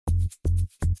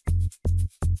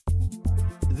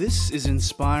This is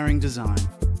Inspiring Design,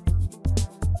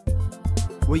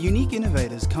 where unique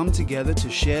innovators come together to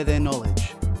share their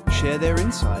knowledge, share their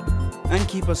insight, and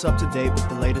keep us up to date with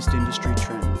the latest industry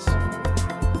trends.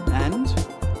 And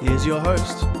here's your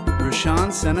host, Roshan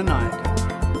Senanayake.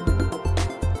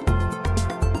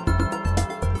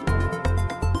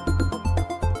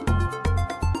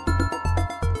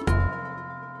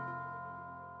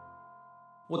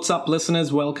 What's up,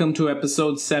 listeners? Welcome to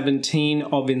episode 17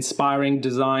 of Inspiring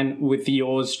Design with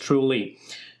yours truly.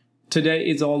 Today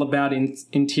is all about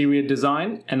interior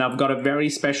design, and I've got a very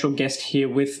special guest here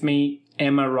with me,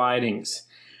 Emma Ridings.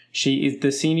 She is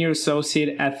the Senior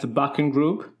Associate at the Buchan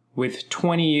Group with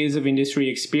 20 years of industry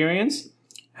experience.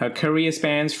 Her career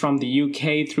spans from the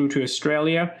UK through to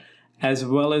Australia, as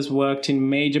well as worked in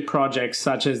major projects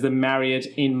such as the Marriott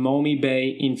in Momi Bay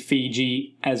in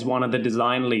Fiji as one of the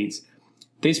design leads.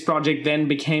 This project then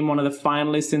became one of the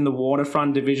finalists in the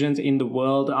waterfront divisions in the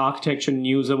World Architecture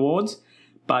News Awards.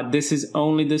 But this is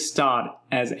only the start,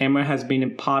 as Emma has been a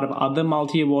part of other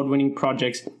multi-award winning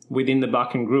projects within the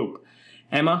Buchan Group.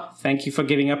 Emma, thank you for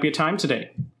giving up your time today.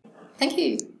 Thank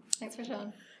you. Thanks,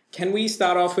 Roshan. Can we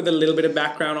start off with a little bit of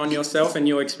background on yourself and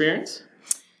your experience?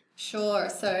 Sure.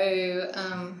 So,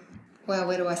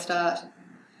 where do I start?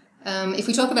 If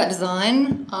we talk about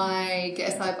design, I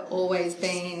guess I've always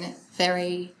been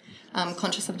very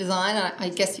conscious of design. I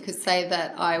guess you could say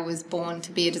that I was born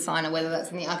to be a designer, whether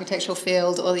that's in the architectural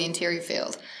field or the interior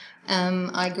field.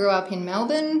 I grew up in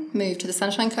Melbourne, moved to the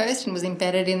Sunshine Coast and was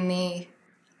embedded in the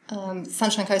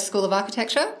Sunshine Coast School of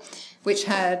Architecture, which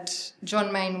had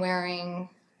John Mainwaring,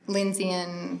 Lindsay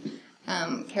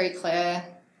Kerry Clare,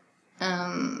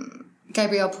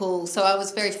 Gabrielle Poole. So I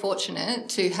was very fortunate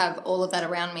to have all of that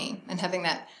around me and having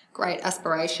that great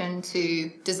aspiration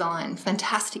to design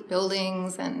fantastic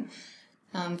buildings and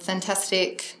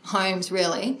fantastic homes,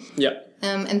 really. Yeah.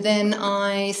 And then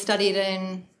I studied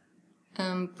in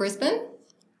Brisbane.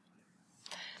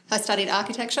 I studied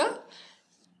architecture,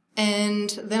 and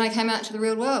then I came out to the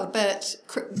real world. But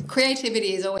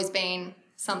creativity has always been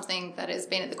something that has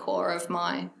been at the core of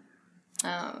my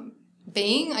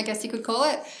being, I guess you could call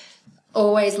it.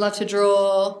 Always loved to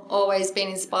draw, always been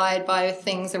inspired by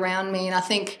things around me. And I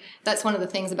think that's one of the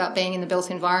things about being in the built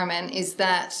environment is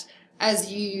that as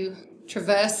you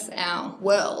traverse our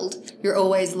world, you're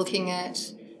always looking at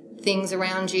things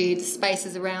around you, the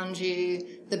spaces around you,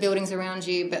 the buildings around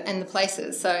you, and the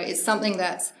places. So it's something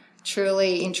that's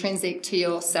truly intrinsic to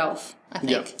yourself, I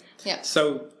think. Yeah.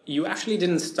 So you actually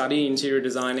didn't study interior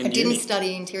design in uni? I didn't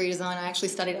study interior design. I actually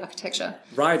studied architecture.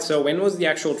 Right. So when was the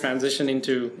actual transition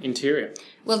into interior?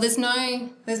 Well, there's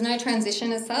no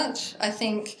transition as such. I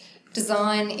think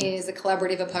design is a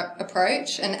collaborative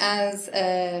approach, and as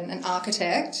an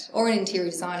architect or an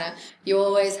interior designer, you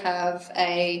always have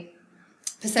a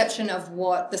perception of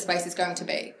what the space is going to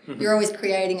be. Mm-hmm. You're always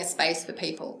creating a space for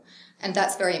people, and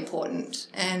that's very important.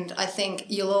 And I think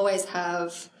you'll always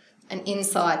have an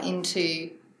insight into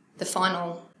the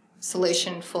final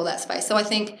solution for that space. So I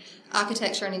think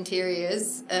architecture and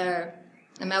interiors are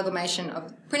amalgamation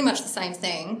of pretty much the same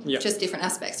thing, just different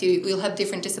aspects. You'll have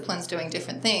different disciplines doing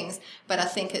different things, but I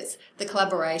think it's the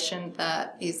collaboration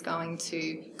that is going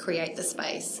to create the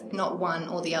space, not one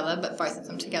or the other, but both of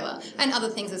them together. And other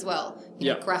things as well,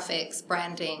 you know, graphics,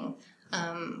 branding,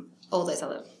 all those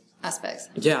other aspects.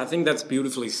 Yeah, I think that's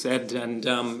beautifully said, and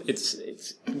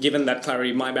it's given that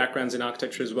clarity. My background's in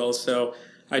architecture as well, so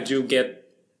I do get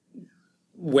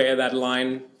where that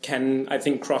line can, I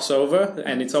think, cross over,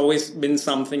 and it's always been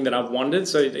something that I've wondered.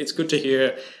 So it's good to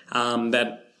hear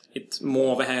that it's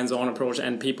more of a hands-on approach,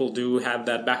 and people do have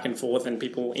that back and forth, and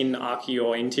people in archi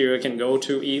or interior can go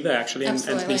to either actually and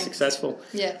be successful.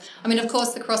 Yeah, I mean, of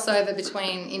course, the crossover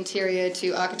between interior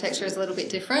to architecture is a little bit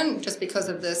different just because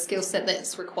of the skill set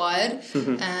that's required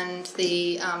and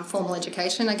the formal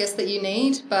education, I guess, that you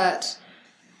need, but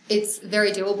it's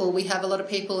very doable. We have a lot of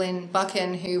people in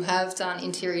Buchan who have done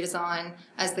interior design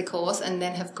as the course and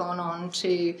then have gone on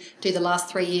to do the last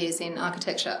 3 years in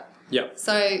architecture. Yeah.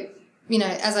 So, you know,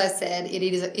 as I said, it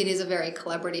is a very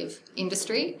collaborative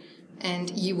industry, and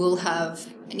you will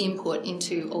have an input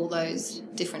into all those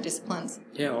different disciplines.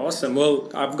 Yeah, awesome. Well,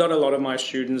 I've got a lot of my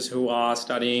students who are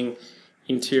studying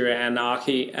interior and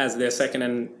archi as their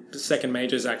second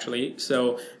majors actually,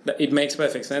 so it makes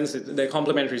perfect sense. They're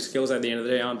complementary skills at the end of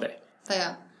the day, aren't they? They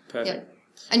are. Perfect. Yep.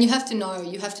 And you have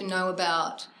to know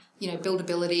about, you know,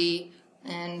 buildability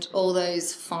and all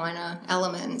those finer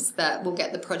elements that will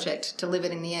get the project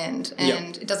delivered in the end.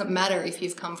 And it doesn't matter if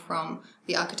you've come from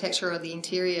the architecture or the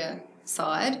interior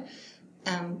side,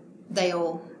 they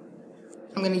all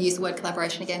I'm going to use the word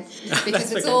collaboration again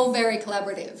because it's all very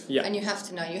collaborative. Yeah. And you have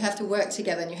to know, you have to work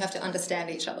together and you have to understand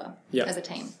each other as a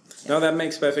team. No, that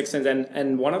makes perfect sense.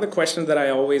 And one of the questions that I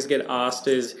always get asked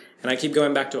is, and I keep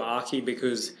going back to Archi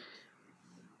because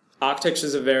architecture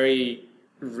is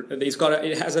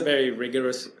it has a very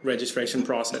rigorous registration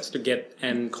process to get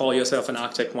and call yourself an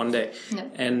architect one day. Yeah.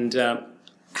 And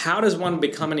how does one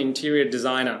become an interior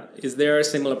designer? Is there a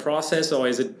similar process, or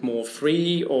is it more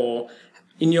free? Or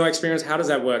in your experience, how does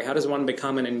that work? How does one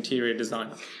become an interior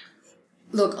designer?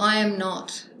 Look, I am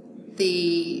not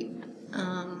the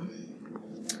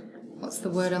what's the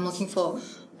word I'm looking for?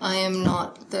 I am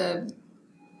not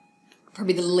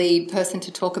probably the lead person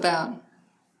to talk about,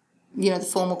 the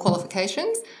formal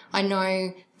qualifications. I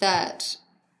know that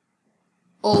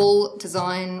all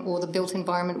design or the built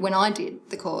environment, when I did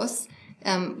the course,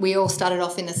 we all started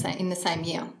off in the same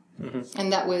year. Mm-hmm.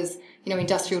 And that was,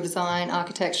 industrial design,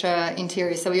 architecture,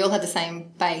 interior. So we all had the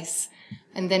same base.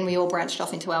 And then we all branched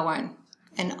off into our own.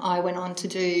 And I went on to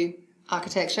do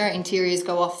architecture. Interiors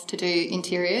go off to do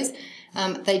interiors.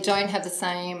 They don't have the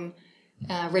same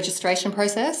registration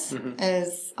process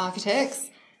as architects.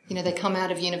 They come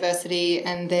out of university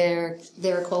and they're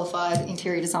a qualified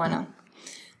interior designer.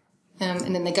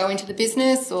 And then they go into the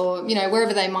business or,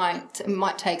 wherever they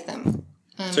might take them.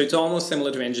 So it's almost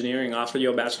similar to engineering. After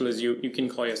your bachelor's, you can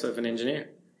call yourself an engineer.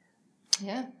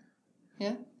 Yeah.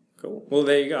 Yeah. Cool. Well,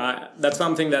 there you go. That's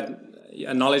something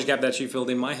a knowledge gap that you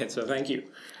filled in my head. So thank you.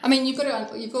 I mean, you've got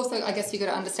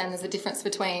to understand there's a difference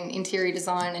between interior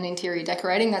design and interior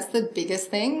decorating. That's the biggest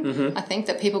thing, I think,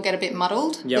 that people get a bit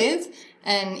muddled with.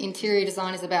 And interior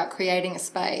design is about creating a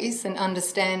space and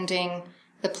understanding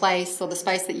the place or the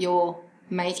space that you're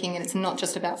making, and it's not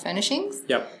just about furnishings.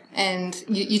 Yep. And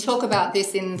you talk about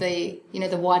this in the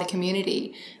wider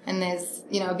community, and there's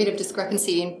a bit of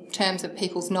discrepancy in terms of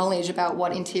people's knowledge about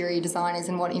what interior design is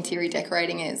and what interior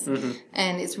decorating is.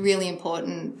 And it's really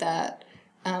important that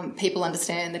people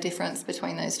understand the difference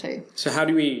between those two. So how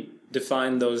do we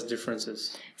define those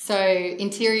differences? So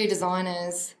interior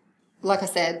designers, like I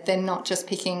said, they're not just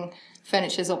picking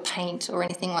furnitures or paint or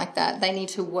anything like that. They need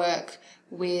to work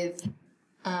with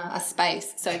a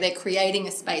space. So they're creating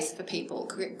a space for people,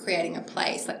 creating a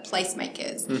place, like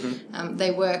placemakers.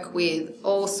 They work with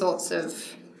all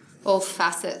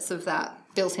facets of that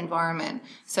built environment.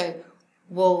 So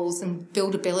walls and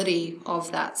buildability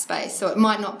of that space. So it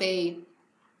might not be,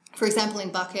 for example, in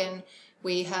Buchan,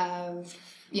 we have,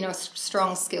 a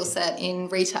strong skill set in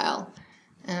retail.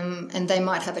 And they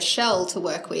might have a shell to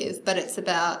work with, but it's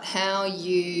about how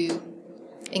you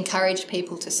encourage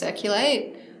people to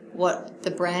circulate, what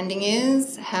the branding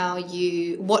is,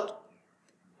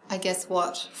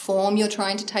 what form you're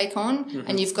trying to take on,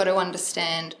 and you've got to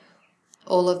understand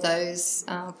all of those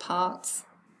parts.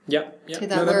 Yeah.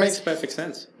 That makes perfect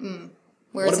sense.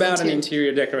 What about an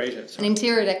interior decorator? An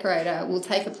interior decorator will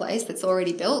take a place that's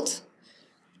already built,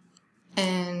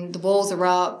 and the walls are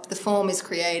up, the form is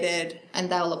created, and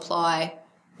they'll apply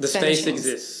the space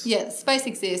exists. Yeah, the space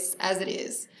exists as it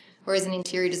is, whereas an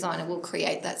interior designer will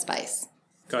create that space.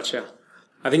 Gotcha.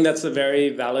 I think that's a very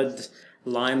valid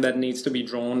line that needs to be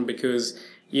drawn, because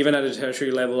even at a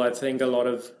tertiary level, I think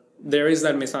there is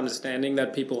that misunderstanding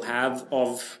that people have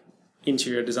of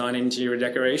interior design, interior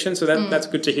decoration. So that's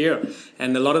good to hear.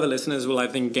 And a lot of the listeners will, I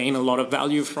think, gain a lot of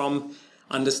value from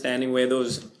understanding where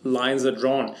those lines are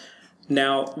drawn.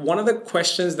 Now, one of the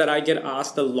questions that I get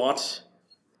asked a lot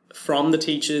from the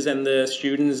teachers and the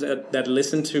students that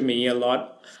listen to me a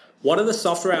lot, what are the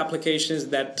software applications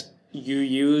that you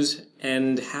use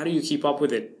and how do you keep up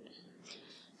with it?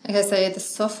 Okay, so the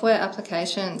software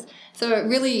applications. So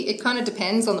it kind of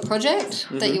depends on the project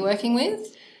that you're working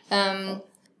with.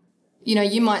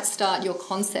 You might start your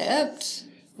concept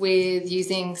with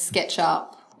using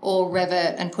SketchUp or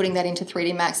Revit and putting that into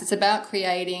 3D Max. It's about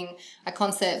creating a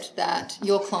concept that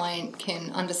your client can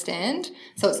understand.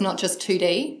 So it's not just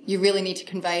 2D. You really need to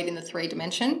convey it in the 3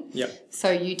 dimension. Yep.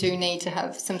 So you do need to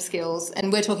have some skills.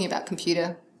 And we're talking about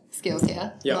computer skills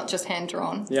here, not just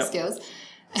hand-drawn skills.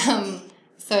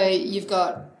 So you've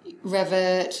got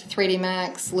Revit, 3D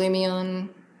Max, Lumion,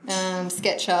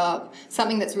 SketchUp,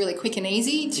 something that's really quick and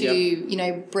easy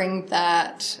to, bring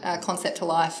that concept to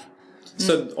life.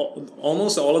 So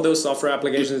almost all of those software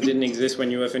applications didn't exist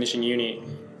when you were finishing uni.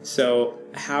 So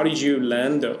how did you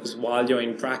learn those while you're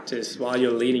in practice, while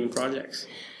you're leading projects?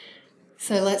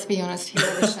 So let's be honest here,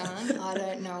 Rashaan. I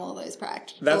don't know all those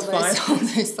That's fine. All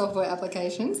those software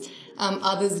applications.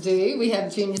 Others do. We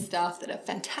have junior staff that are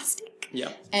fantastic.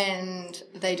 Yeah. And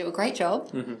they do a great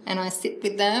job. And I sit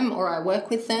with them or I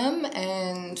work with them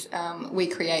and we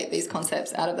create these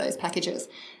concepts out of those packages.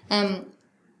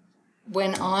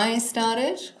 when I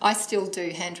started, I still do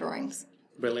hand drawings.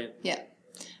 Brilliant. Yeah.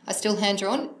 I still hand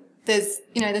drawn. There's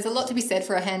a lot to be said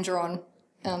for a hand drawn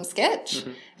sketch,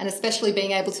 and especially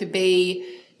being able to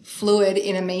be fluid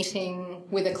in a meeting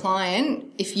with a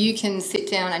client. If you can sit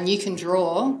down and you can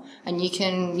draw and you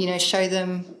can, show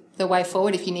them the way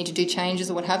forward if you need to do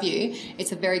changes or what have you,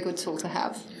 it's a very good tool to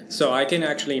have. So I can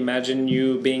actually imagine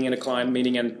you being in a client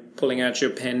meeting and pulling out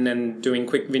your pen and doing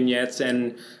quick vignettes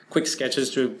and quick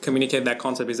sketches to communicate that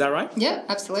concept. Is that right? Yeah,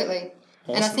 absolutely.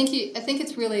 Awesome. And I think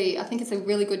it's a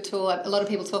really good tool. A lot of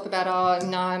people talk about, oh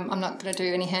no, I'm not going to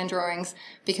do any hand drawings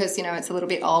because it's a little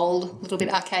bit old, a little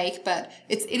bit archaic. But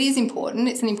it is important.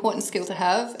 It's an important skill to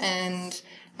have, and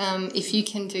if you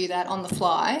can do that on the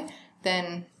fly,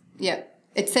 then yeah,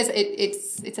 it says a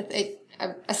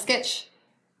sketch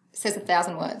says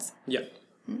 1,000 words. Yeah.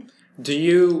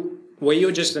 Were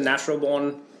you just a natural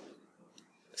born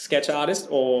sketch artist,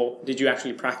 or did you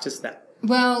actually practice that?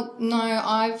 Well,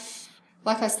 no,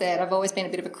 like I said, I've always been a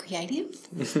bit of a creative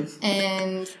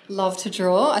and love to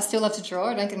draw. I still love to draw.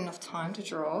 I don't get enough time to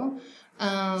draw.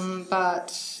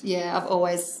 But yeah,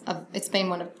 it's been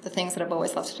one of the things that I've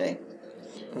always loved to do.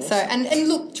 Awesome. So, and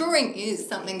look, drawing is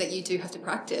something that you do have to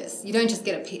practice. You don't just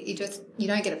you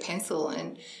don't get a pencil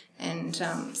and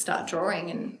start drawing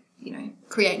and,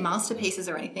 create masterpieces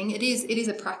or anything. It is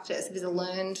a practice. It is a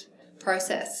learned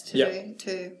process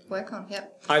to work on.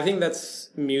 Yep. I think that's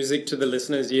music to the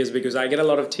listeners' ears, because I get a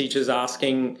lot of teachers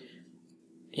asking,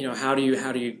 how do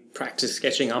you practice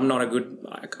sketching?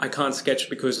 I can't sketch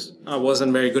because I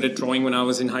wasn't very good at drawing when I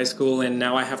was in high school, and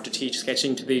now I have to teach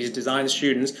sketching to these design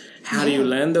students. How do you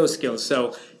learn those skills?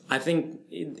 So I think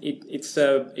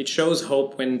it shows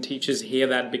hope when teachers hear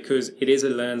that, because it is a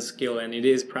learned skill and it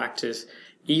is practice.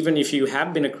 Even if you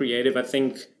have been a creative, I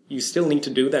think you still need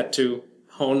to do that to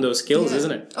hone those skills,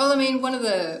 isn't it? Oh, I mean, one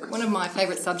of my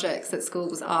favourite subjects at school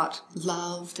was art.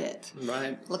 Loved it.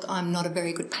 Right. Look, I'm not a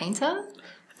very good painter,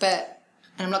 and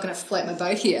I'm not going to float my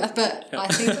boat here, but I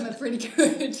think I'm a pretty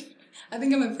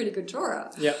good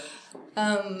drawer. Yeah.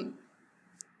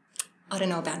 I don't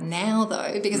know about now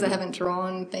though, because I haven't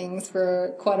drawn things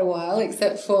for quite a while,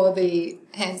 except for the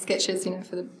hand sketches,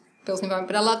 for the built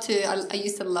environment. But I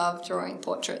used to love drawing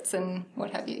portraits and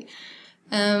what have you.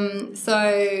 So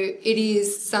it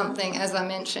is something, as I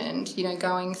mentioned,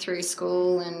 going through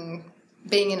school and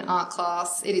being in art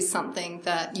class, it is something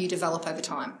that you develop over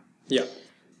time. Yeah.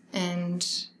 And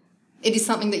it is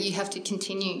something that you have to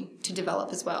continue to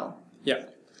develop as well. Yeah.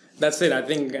 That's it. I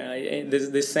think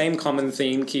this same common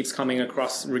theme keeps coming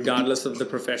across regardless of the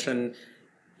profession.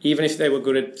 Even if they were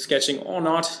good at sketching or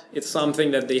not, it's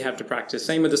something that they have to practice.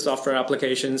 Same with the software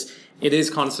applications. It is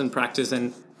constant practice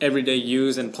and everyday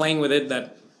use and playing with it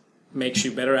that makes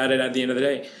you better at it at the end of the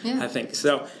day, I think.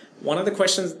 So one of the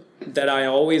questions that I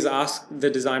always ask the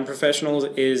design professionals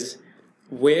is,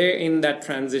 we're in that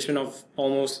transition of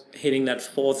almost hitting that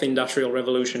fourth industrial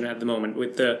revolution at the moment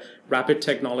with the rapid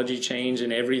technology change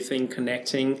and everything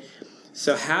connecting.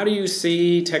 So how do you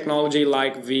see technology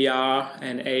like VR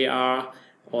and AR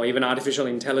or even artificial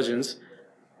intelligence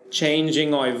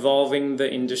changing or evolving the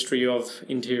industry of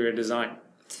interior design?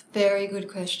 It's a very good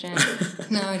question.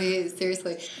 No, it is,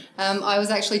 seriously. I was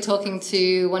actually talking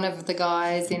to one of the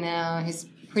guys who's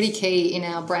pretty key in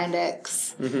our Brand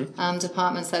X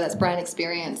department, so that's brand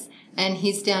experience, and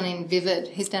he's down in Vivid.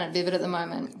 He's down at Vivid at the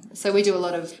moment. So we do a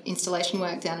lot of installation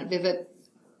work down at Vivid,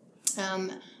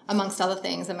 amongst other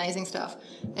things, amazing stuff.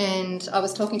 And I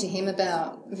was talking to him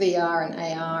about VR and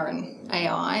AR and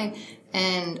AI,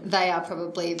 and they are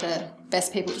probably the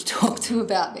best people to talk to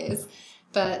about this.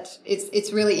 But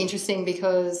it's really interesting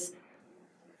because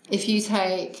if you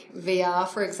take VR,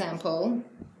 for example,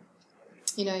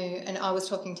 and I was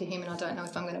talking to him, and I don't know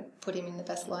if I'm going to put him in the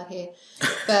best light here,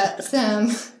 but,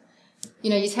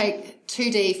 you take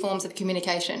 2D forms of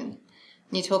communication,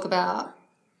 and you talk about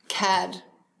CAD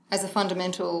as a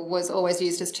fundamental was always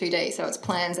used as 2D, so it's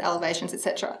plans, elevations,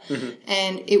 etc.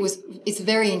 And it's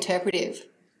very interpretive.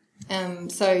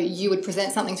 So you would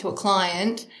present something to a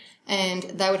client, and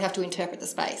they would have to interpret the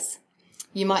space.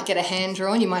 You might get a hand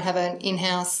drawn. You might have an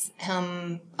in-house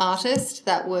artist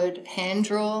that would hand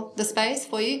draw the space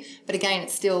for you. But again,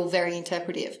 it's still very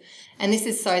interpretive. And this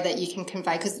is so that you can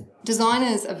convey, because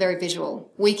designers are very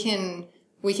visual. We can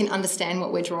understand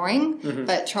what we're drawing,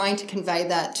 but trying to convey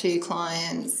that to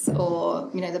clients or,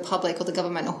 the public or the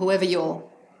government or whoever you're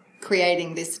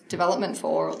creating this development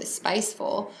for or this space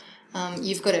for,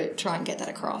 you've got to try and get that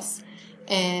across.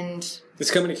 And it's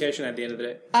communication at the end of the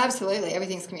day. Absolutely.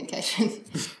 Everything's communication.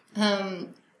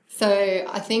 So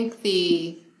I think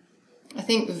the I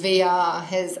think VR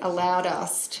has allowed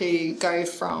us to go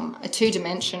from a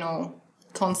 2-dimensional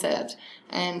concept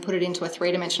and put it into a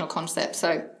 3-dimensional concept.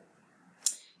 So,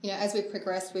 as we've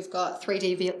progressed, we've got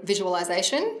 3D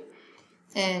visualization,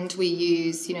 and we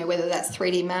use, whether that's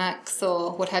 3D Max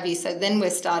or what have you. So then we're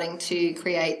starting to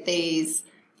create these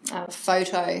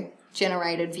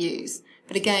photo-generated views.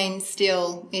 But again,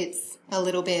 still, it's a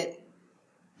little bit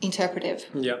interpretive.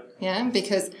 Yeah,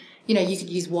 because, you could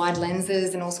use wide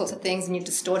lenses and all sorts of things, and you're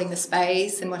distorting the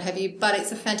space and what have you. But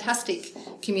it's a fantastic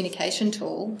communication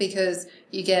tool because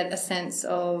you get a sense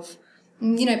of,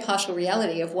 partial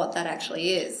reality of what that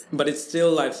actually is. But it's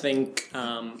still, I think,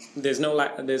 there's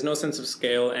no sense of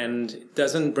scale, and it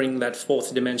doesn't bring that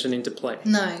 4th dimension into play.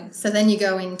 No. So then you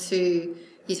go into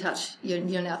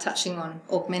you're now touching on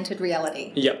augmented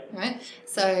reality. Yep. Right?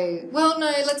 So,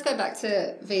 let's go back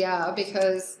to VR,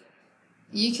 because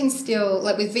you can still,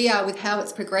 like with VR, with how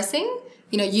it's progressing,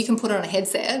 you can put on a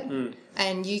headset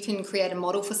and you can create a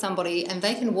model for somebody and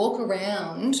they can walk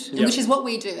around, which is what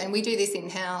we do. And we do this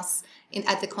in-house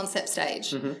at the concept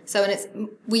stage. So,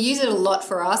 we use it a lot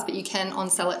for us, but you can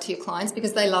on-sell it to your clients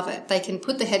because they love it. They can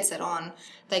put the headset on,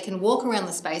 they can walk around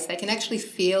the space, they can actually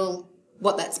feel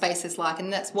what that space is like,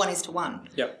 and that's 1:1.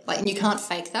 Yep. And you can't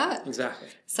fake that. Exactly.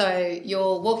 So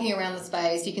you're walking around the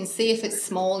space, you can see if it's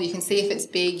small, you can see if it's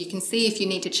big, you can see if you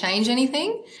need to change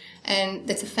anything, and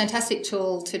it's a fantastic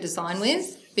tool to design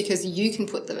with because you can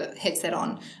put the headset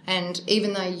on, and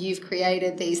even though you've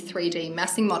created these 3D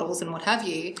massing models and what have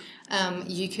you,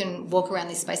 you can walk around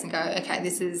this space and go, okay,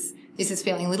 this is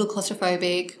feeling a little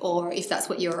claustrophobic, or if that's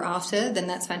what you're after, then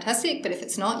that's fantastic. But if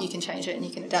it's not, you can change it and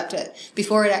you can adapt it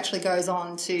before it actually goes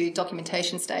on to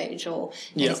documentation stage or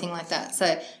anything like that.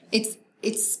 So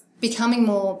it's becoming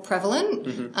more prevalent.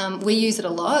 We use it a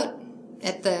lot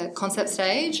at the concept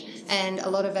stage, and a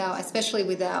lot of especially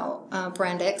with our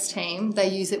Brand X team, they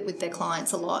use it with their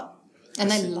clients a lot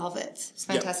and they love it. It's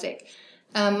fantastic.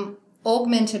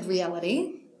 Augmented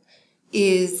reality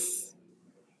is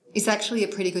actually a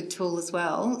pretty good tool as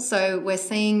well. So we're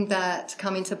seeing that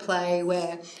come into play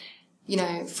where,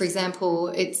 for example,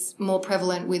 it's more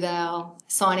prevalent with our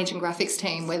signage and graphics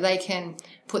team where they can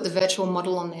put the virtual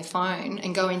model on their phone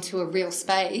and go into a real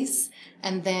space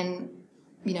and then,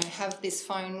 have this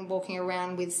phone walking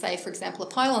around with, say, for example, a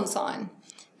pylon sign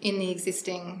in the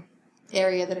existing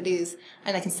area that it is,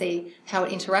 and they can see how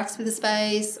it interacts with the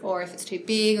space, or if it's too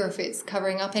big, or if it's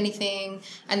covering up anything,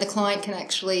 and the client can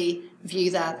actually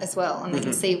view that as well, and they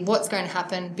can see what's going to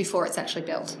happen before it's actually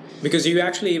built. Because you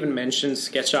actually even mentioned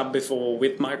SketchUp before,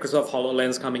 with Microsoft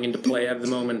HoloLens coming into play at the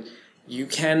moment, you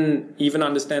can even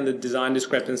understand the design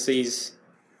discrepancies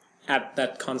at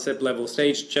that concept level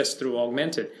stage just through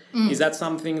augmented. Is that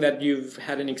something that you've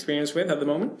had an experience with at the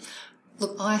moment?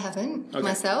 Look, I haven't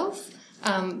myself.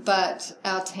 But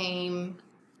our team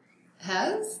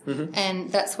has,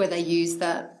 and that's where they use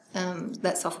that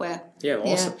software. Yeah,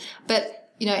 awesome. Yeah. But,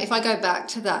 if I go back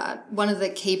to that, one of the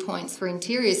key points for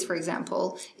interiors, for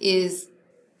example, is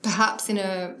perhaps in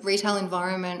a retail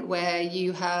environment where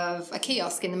you have a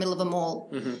kiosk in the middle of a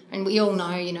mall, and we all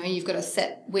know, you've got a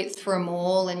set width for a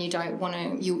mall, and you don't want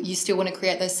to, you still want to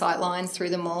create those sight lines through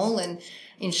the mall and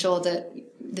ensure that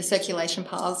the circulation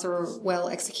paths are well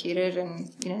executed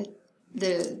and,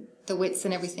 the widths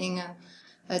and everything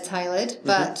are tailored,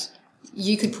 but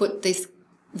you could put this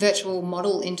virtual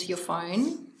model into your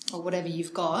phone or whatever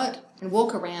you've got and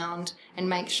walk around and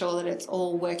make sure that it's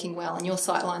all working well and your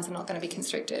sight lines are not going to be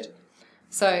constricted.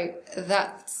 So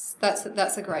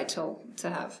that's a great tool to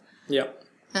have. Yeah.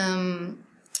 And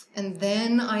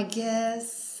then I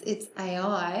guess it's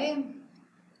AI.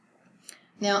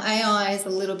 Now AI is a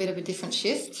little bit of a different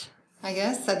shift, I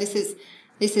guess. So this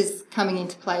is coming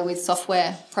into play with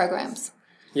software programs.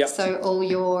 Yep. So all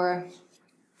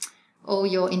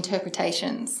your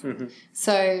interpretations.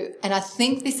 So, and I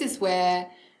think this is where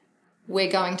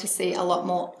we're going to see a lot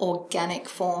more organic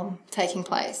form taking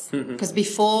place. Because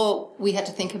before we had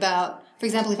to think about, for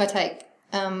example, if I take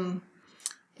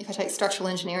structural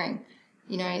engineering,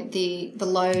 the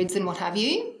loads and what have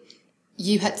you,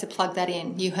 you had to plug that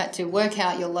in. You had to work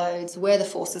out your loads, where the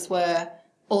forces were,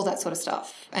 all that sort of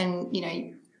stuff. And,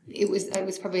 it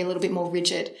was probably a little bit more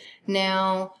rigid.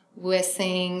 Now we're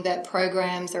seeing that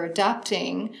programs are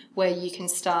adapting where you can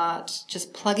start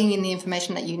just plugging in the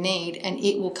information that you need and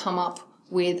it will come up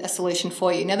with a solution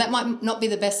for you. Now that might not be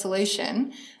the best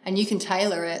solution and you can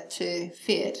tailor it to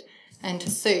fit and to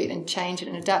suit and change it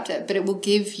and adapt it, but it will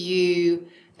give you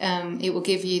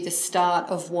the start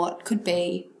of what could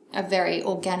be a very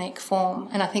organic form.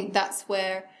 And I think that's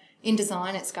where in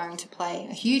design it's going to play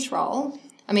a huge role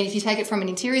I mean, if you take it from an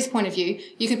interiors point of view,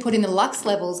 you could put in the lux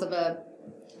levels of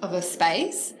a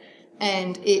space,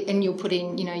 and you'll put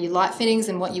in, you know, your light fittings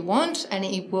and what you want, and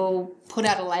it will put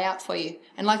out a layout for you.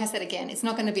 And like I said, again, it's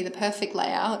not going to be the perfect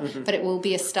layout, but it will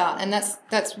be a start. And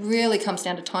that's really comes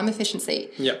down to time efficiency.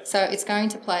 Yeah. So it's going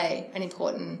to play an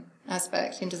important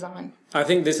aspect in design. I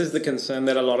think this is the concern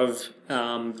that a lot of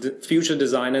the future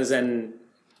designers and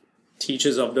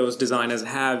teachers of those designers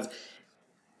have,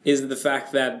 is the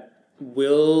fact that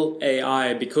will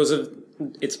AI, because of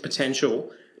its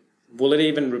potential, will it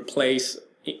even replace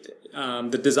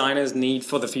the designer's need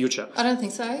for the future? I don't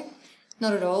think so.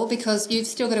 Not at all, because you've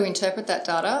still got to interpret that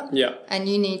data. Yeah. And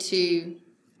you need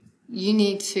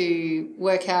to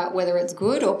work out whether it's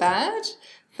good or bad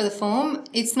for the form.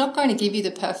 It's not going to give you the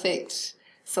perfect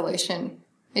solution.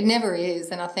 It never is.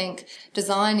 And I think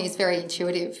design is very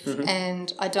intuitive,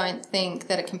 and I don't think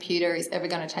that a computer is ever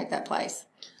going to take that place.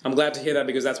 I'm glad to hear that,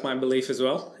 because that's my belief as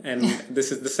well. And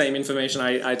this is the same information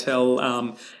I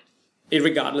tell,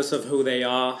 regardless of who they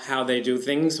are, how they do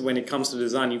things. When it comes to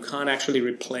design, you can't actually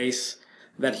replace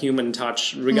that human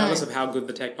touch, regardless of how good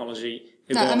the technology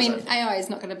evolves. No, I mean, AI is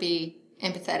not going to be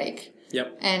empathetic.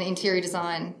 Yep. And interior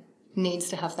design needs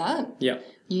to have that. Yep.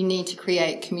 You need to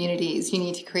create communities. You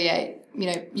need to create, you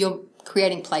know, you're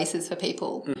creating places for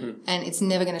people, and it's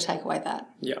never going to take away that.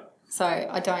 Yeah. So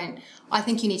I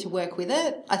think you need to work with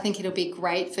it. I think it'll be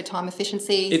great for time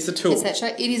efficiency. It's a tool. Et cetera.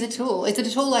 It is a tool. It's a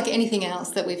tool like anything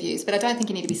else that we've used, but I don't think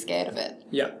you need to be scared of it.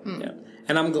 Yeah. Yeah.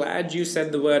 And I'm glad you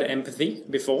said the word empathy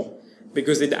before,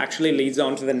 because it actually leads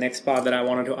on to the next part that I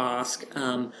wanted to ask.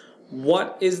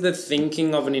 What is the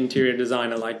thinking of an interior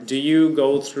designer like? Do you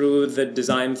go through the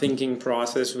design thinking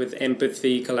process with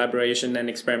empathy, collaboration, and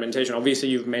experimentation? Obviously,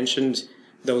 you've mentioned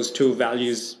those two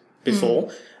values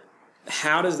before.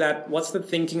 What's the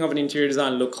thinking of an interior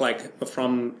design look like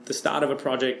from the start of a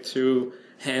project to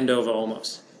handover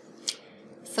almost?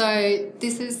 So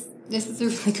this is a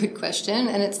really good question,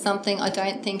 and it's something I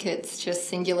don't think it's just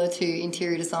singular to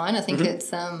interior design. I think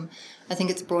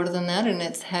it's broader than that, and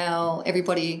it's how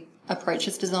everybody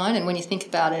approaches design. And when you think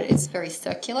about it, it's very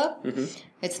circular.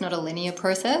 It's not a linear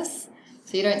process.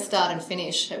 So you don't start and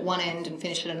finish at one end and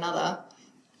finish at another.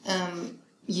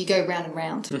 You go round and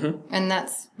round. And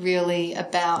that's really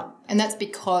and that's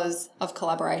because of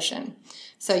collaboration.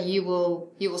 So you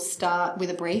will start with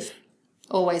a brief,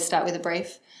 always start with a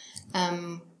brief,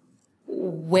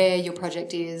 where your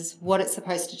project is, what it's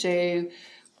supposed to do,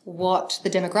 what the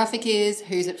demographic is,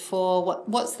 who's it for,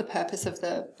 what's the purpose of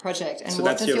the project, and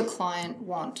what does your client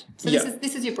want. So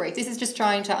this is your brief. This is just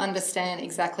trying to understand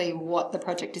exactly what the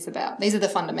project is about. These are the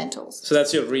fundamentals. So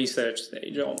that's your research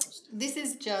stage almost.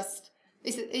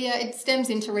 It stems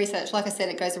into research. Like I said,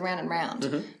 it goes around and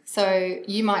round. So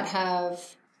you might have,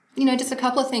 you know, just a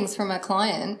couple of things from a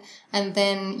client, and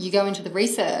then you go into the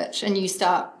research and you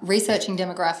start researching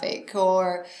demographic,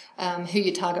 or who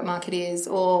your target market is,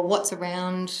 or what's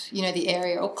around, you know, the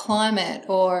area, or climate,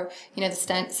 or, you know, the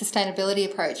sustainability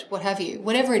approach, what have you.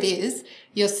 Whatever it is,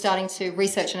 you're starting to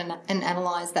research and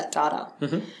analyze that data.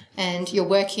 And you're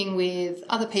working with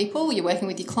other people, you're working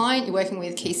with your client, you're working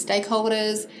with key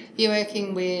stakeholders, you're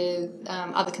working with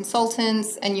other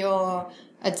consultants, and you're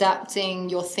adapting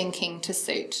your thinking to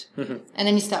suit. And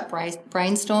then you start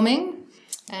brainstorming,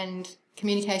 and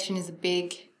communication is a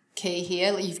big key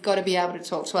here. You've got to be able to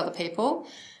talk to other people,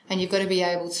 and you've got to be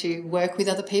able to work with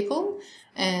other people,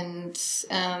 and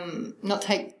not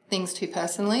take things too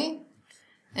personally.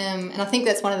 And I think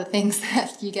that's one of the things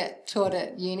that you get taught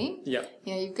at uni. Yeah.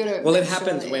 You know, you've got to... Well, it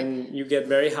happens when you get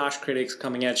very harsh critics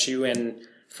coming at you, and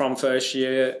from first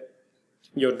year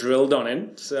you're drilled on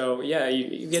it. So, yeah,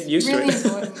 you get used to it. It's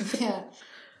really important, yeah.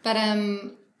 But,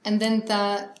 and then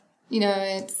that, you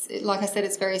know, like I said,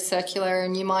 it's very circular,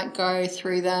 and you might go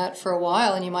through that for a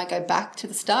while, and you might go back to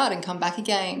the start and come back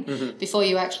again before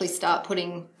you actually start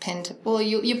putting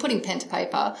you're putting pen to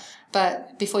paper,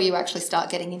 but before you actually start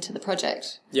getting into the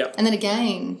project. Yeah. And then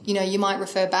again, you know, you might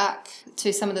refer back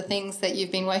to some of the things that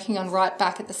you've been working on right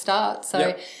back at the start.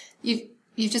 So you've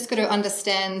just got to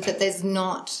understand that there's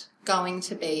not going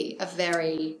to be a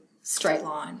very straight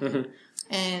line.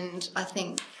 And I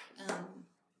think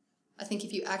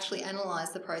if you actually analyse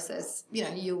the process, you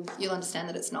know, you'll understand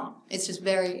that it's not. It's just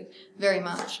very, very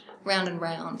much round and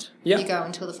round. You go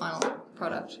until the final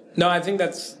product. No, I think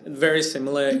that's very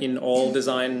similar in all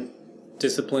design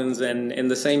disciplines,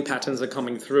 and the same patterns are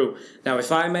coming through. Now,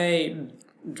 if I may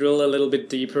drill a little bit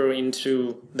deeper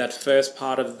into that first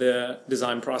part of the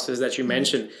design process that you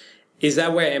mentioned, is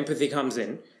that where empathy comes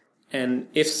in? And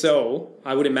if so,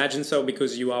 I would imagine so,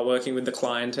 because you are working with the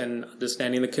client and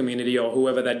understanding the community or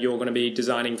whoever that you're going to be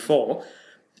designing for.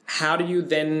 how do you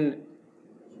then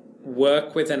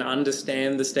work with and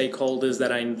understand the stakeholders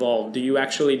that are involved? Do you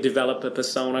actually develop a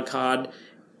persona card?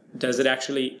 Does it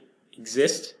actually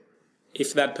exist?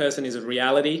 If that person is a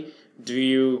reality, do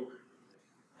you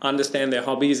understand their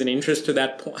hobbies and interests to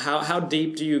that point? How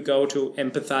deep do you go to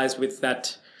empathize with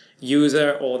that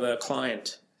user or the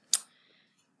client?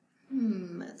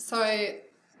 So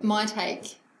my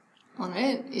take on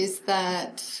it is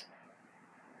that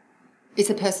it's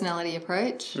a personality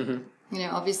approach. You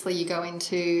know, obviously you go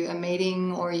into a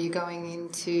meeting or you're going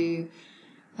into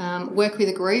work with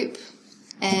a group,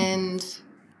 and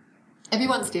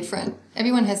everyone's different.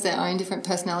 Everyone has their own different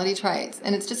personality traits,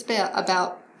 and it's just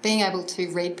about being able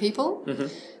to read people.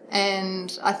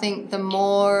 And I think the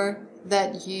more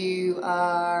that you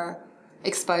are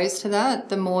exposed to that,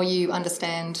 the more you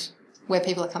understand where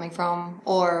people are coming from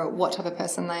or what type of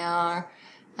person they are.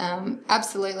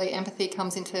 Absolutely, empathy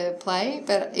comes into play,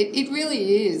 but it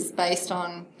really is based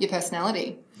on your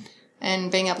personality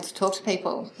and being able to talk to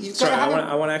people.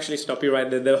 I want to actually stop you right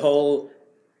there. The whole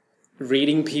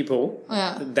reading people,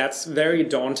 that's very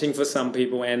daunting for some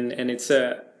people, and it's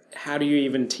how do you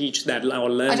even teach that or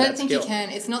learn that skill? I don't think you can.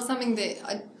 It's not something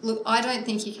that... I don't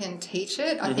think you can teach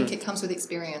it. I think it comes with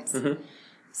experience.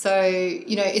 So,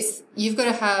 you know, you've got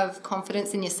to have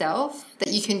confidence in yourself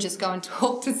that you can just go and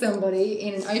talk to somebody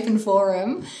in an open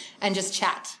forum and just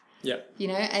chat. You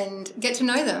know, and get to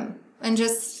know them and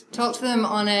just talk to them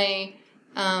on a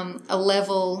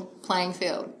level playing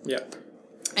field.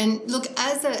 And look,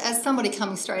 as somebody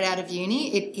coming straight out of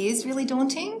uni, it is really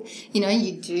daunting. You know,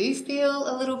 you do feel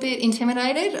a little bit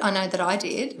intimidated. I know that I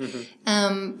did.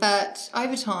 But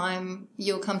over time,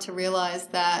 you'll come to realise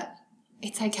that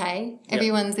it's okay.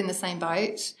 Everyone's in the same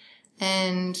boat,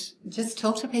 and just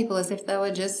talk to people as if they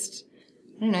were just,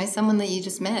 I don't know, someone that you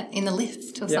just met in the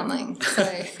lift or something. So,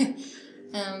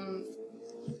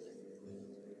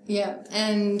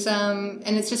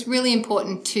 and it's just really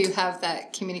important to have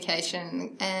that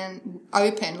communication and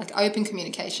open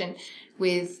communication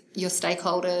with your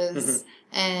stakeholders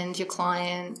and your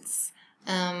clients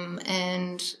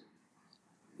and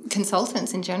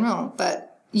consultants in general.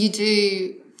 But you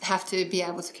do have to be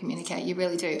able to communicate. You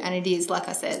really do. And it is, like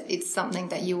I said, it's something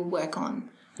that you will work on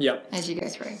as you go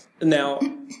through. Now,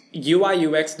 UI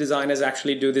UX designers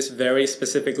actually do this very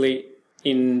specifically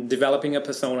in developing a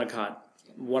persona card.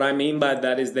 What I mean by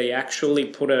that is they actually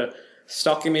put a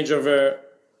stock image of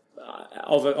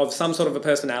some sort of a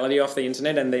personality off the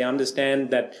internet, and they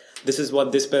understand that this is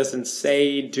what this person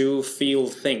say, do, feel,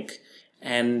 think.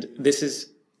 And this is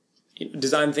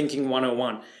design thinking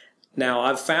 101. Now,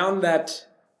 I've found that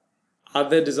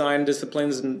other design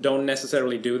disciplines don't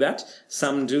necessarily do that.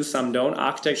 Some do, some don't.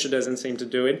 Architecture doesn't seem to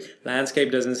do it.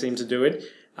 Landscape doesn't seem to do it.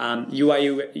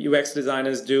 UI UX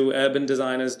designers do, urban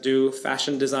designers do,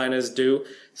 fashion designers do.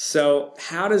 So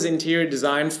how does interior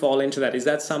design fall into that? Is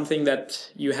that something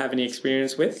that you have any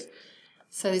experience with?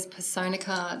 So this persona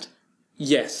card.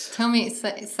 Yes. Tell me,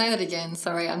 say that again.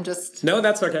 Sorry, I'm just... No,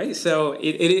 that's okay. So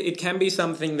it can be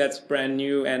something that's brand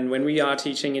new, and when we are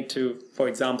teaching it to, for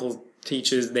example,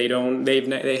 teachers, they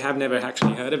have never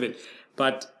actually heard of it.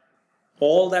 But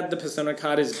all that the persona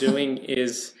card is doing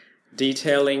is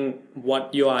detailing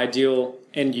what your ideal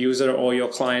end user or your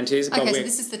client is. Okay, so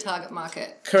this is the target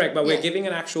market. Correct, but we're giving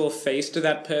an actual face to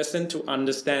that person to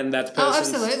understand that person. Oh,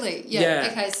 absolutely. Yeah.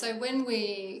 Okay, so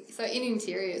in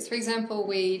interiors, for example,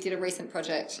 we did a recent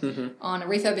project on a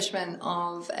refurbishment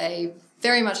of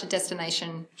very much a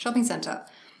destination shopping centre.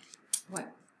 I won't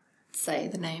say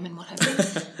the name and what have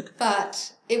you.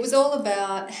 But it was all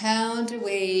about how do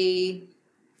we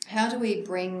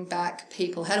bring back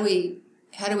people? How do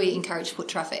we encourage foot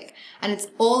traffic? And it's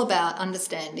all about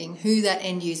understanding who that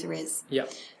end user is. Yeah.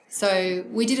 So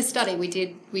we did a study. We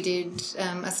did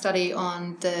a study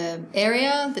on the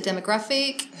area, the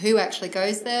demographic, who actually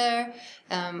goes there,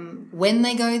 when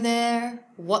they go there,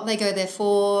 what they go there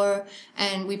for,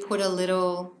 and we put a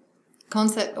little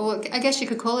concept, or I guess you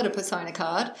could call it a persona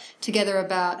card, together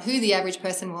about who the average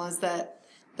person was that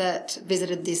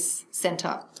visited this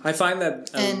centre. I find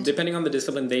that depending on the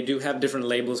discipline, they do have different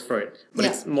labels for it, but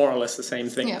it's more or less the same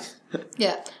thing.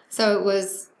 Yeah. So it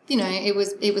was,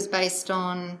 it was based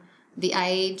on the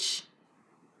age,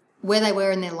 where they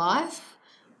were in their life,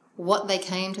 what they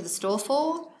came to the store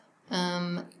for,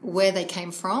 where they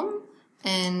came from,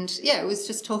 and it was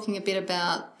just talking a bit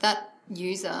about that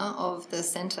user of the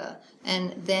centre,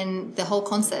 and then the whole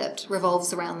concept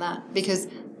revolves around that, because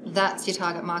that's your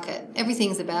target market.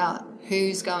 Everything's about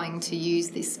who's going to use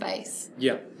this space.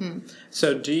 Yeah.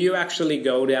 So do you actually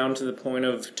go down to the point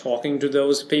of talking to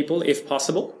those people if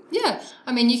possible? Yeah.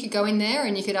 I mean, you could go in there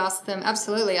and you could ask them, do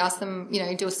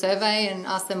a survey and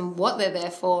ask them what they're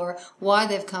there for, why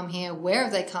they've come here, where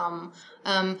have they come.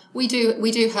 We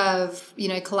do have,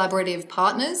 collaborative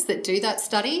partners that do that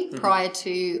study prior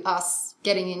to us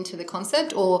getting into the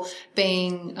concept or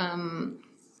being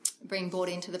brought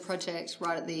into the project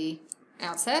right at the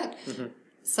outset.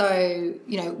 So,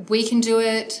 we can do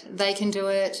it, they can do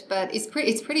it, but it's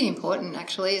pretty important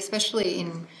actually, especially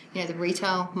in, the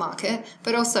retail market,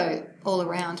 but also all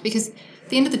around, because at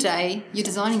the end of the day, you're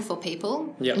designing for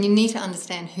people and you need to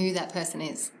understand who that person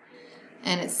is.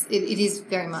 And it is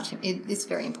very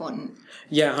important.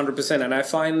 Yeah, 100%. And I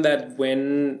find that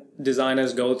when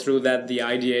designers go through that, the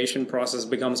ideation process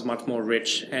becomes much more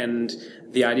rich, and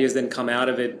the ideas then come out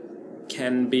of it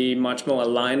can be much more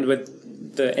aligned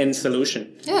with the end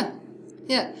solution. Yeah.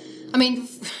 I mean,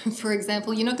 for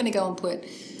example, you're not going to go and put,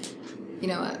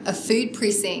 a food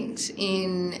precinct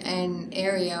in an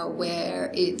area where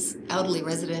it's elderly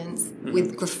residents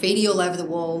with graffiti all over the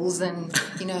walls and,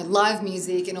 live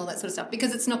music and all that sort of stuff,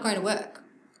 because it's not going to work.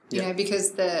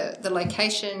 Because the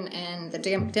location and the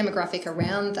demographic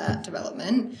around that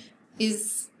development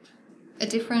is a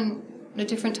different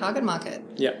target market.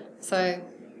 Yeah. So...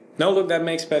 No, look, that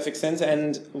makes perfect sense.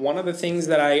 And one of the things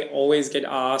that I always get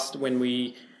asked when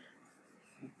we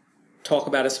talk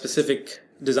about a specific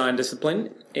design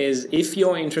discipline is, if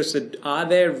you're interested, are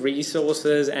there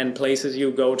resources and places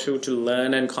you go to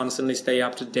learn and constantly stay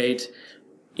up to date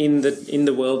in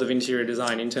the world of interior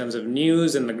design in terms of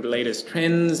news and the latest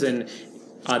trends? And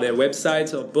are there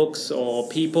websites or books or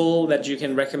people that you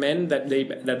can recommend that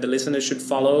the listeners should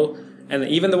follow, and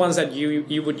even the ones that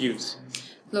you would use?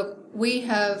 Look, we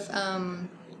have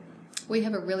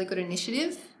a really good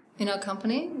initiative in our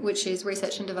company, which is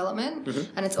research and development,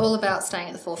 and it's all about staying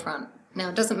at the forefront. Now,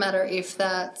 it doesn't matter if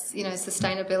that's,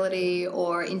 sustainability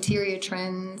or interior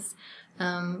trends,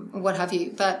 what have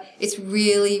you, but it's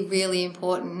really, really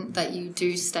important that you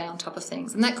do stay on top of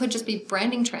things. And that could just be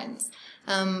branding trends.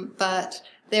 But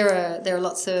there are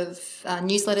lots of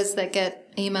newsletters that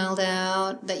get emailed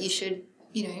out that you should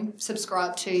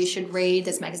subscribe to, you should read.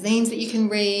 There's magazines that you can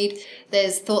read.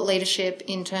 There's thought leadership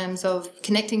in terms of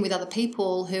connecting with other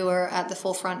people who are at the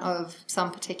forefront of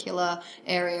some particular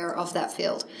area of that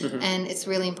field. And it's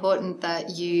really important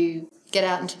that you get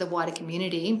out into the wider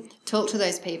community, talk to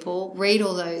those people, read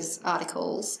all those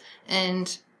articles,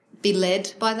 and be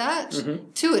led by that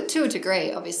to a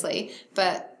degree, obviously,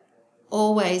 but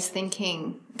always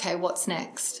thinking, okay, what's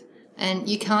next? And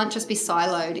you can't just be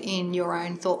siloed in your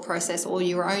own thought process or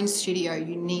your own studio.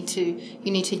 You need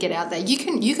to get out there. You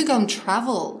could go and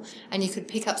travel, and you could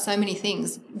pick up so many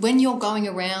things. When you're going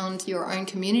around your own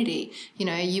community,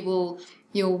 you'll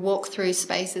walk through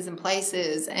spaces and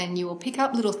places, and you will pick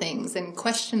up little things and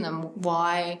question them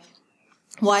why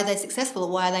are they successful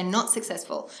or why are they not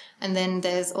successful? And then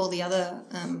there's all the other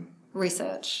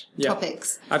research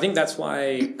topics. I think that's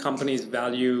why companies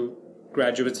value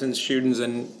graduates and students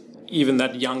and even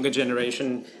that younger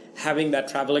generation having that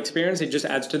travel experience. It just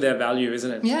adds to their value,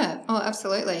 isn't it? Yeah. Oh,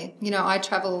 absolutely. I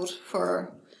traveled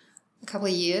for a couple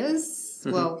of years.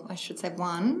 Well, I should say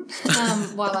one,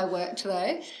 while I worked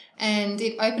though. And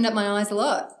it opened up my eyes a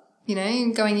lot,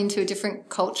 going into a different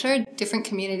culture, different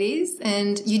communities,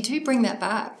 and you do bring that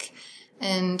back.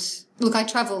 And look, I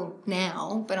travel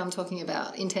now, but I'm talking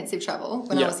about intensive travel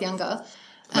when I was younger.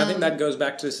 I think that goes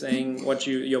back to saying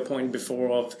your point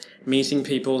before of meeting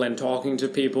people and talking to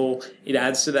people. It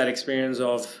adds to that experience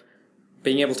of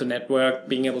being able to network,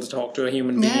 being able to talk to a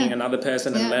human being, another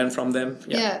person, and learn from them.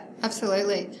 Yeah,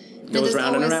 absolutely. It goes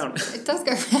round and around. It does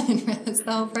go round and round. It's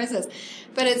the whole process.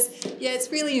 But it's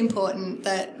really important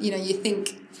that, you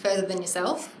think further than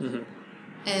yourself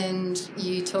and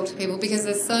you talk to people, because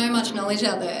there's so much knowledge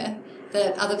out there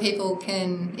that other people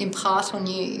can impart on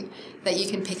you that you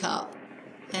can pick up.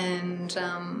 And,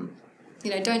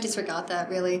 don't disregard that,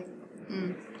 really.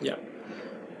 Yeah.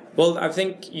 Well, I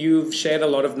think you've shared a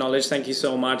lot of knowledge. Thank you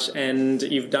so much. And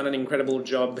you've done an incredible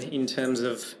job in terms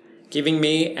of giving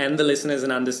me and the listeners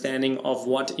an understanding of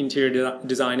what interior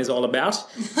design is all about.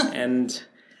 And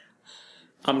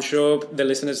I'm sure the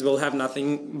listeners will have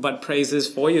nothing but praises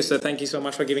for you. So thank you so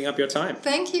much for giving up your time.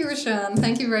 Thank you, Roshan.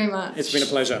 Thank you very much. It's been a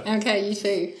pleasure. Okay, you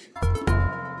too.